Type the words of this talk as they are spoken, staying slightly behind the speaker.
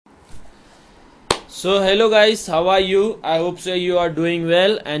So hello guys, how are you? I hope so you are doing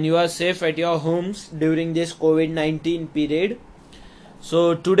well and you are safe at your homes during this COVID-19 period.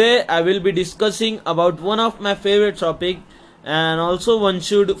 So today I will be discussing about one of my favorite topic, and also one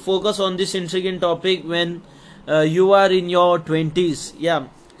should focus on this intriguing topic when you are in your 20s. Yeah.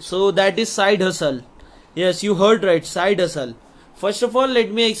 So that is side hustle. Yes, you heard right, side hustle. First of all,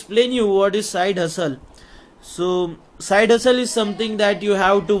 let me explain you what is side hustle. So side hustle is something that you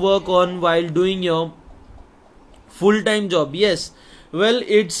have to work on while doing your full-time job. Yes, well,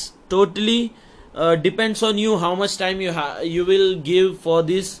 it's totally depends on you how much time you will give for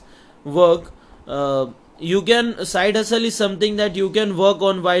this work. You can Side hustle is something that you can work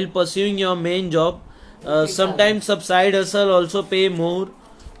on while pursuing your main job. Sometimes sub side hustle also pay more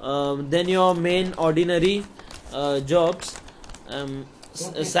than your main ordinary jobs.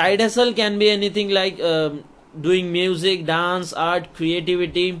 Side hustle can be anything like doing music, dance, art,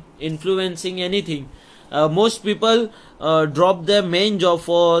 creativity, influencing, anything. Most people drop their main job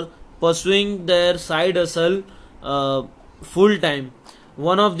for pursuing their side hustle full time.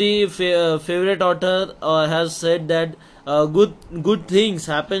 One of the favorite author has said that good things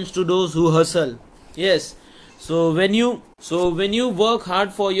happens to those who hustle. Yes. So when you work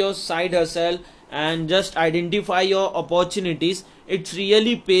hard for your side hustle and just identify your opportunities, it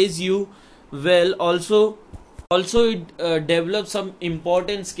really pays you well. Also it develops some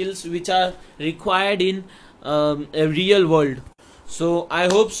important skills which are required in a real world. So I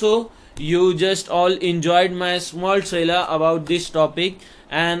hope so you just all enjoyed my small trailer about this topic,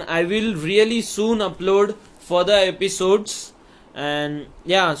 and I will really soon upload further episodes. And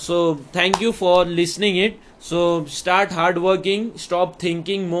yeah, so thank you for listening it. So start hard working, stop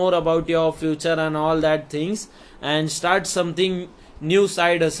thinking more about your future and all that things, and start something new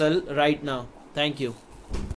side hustle right now. Thank you.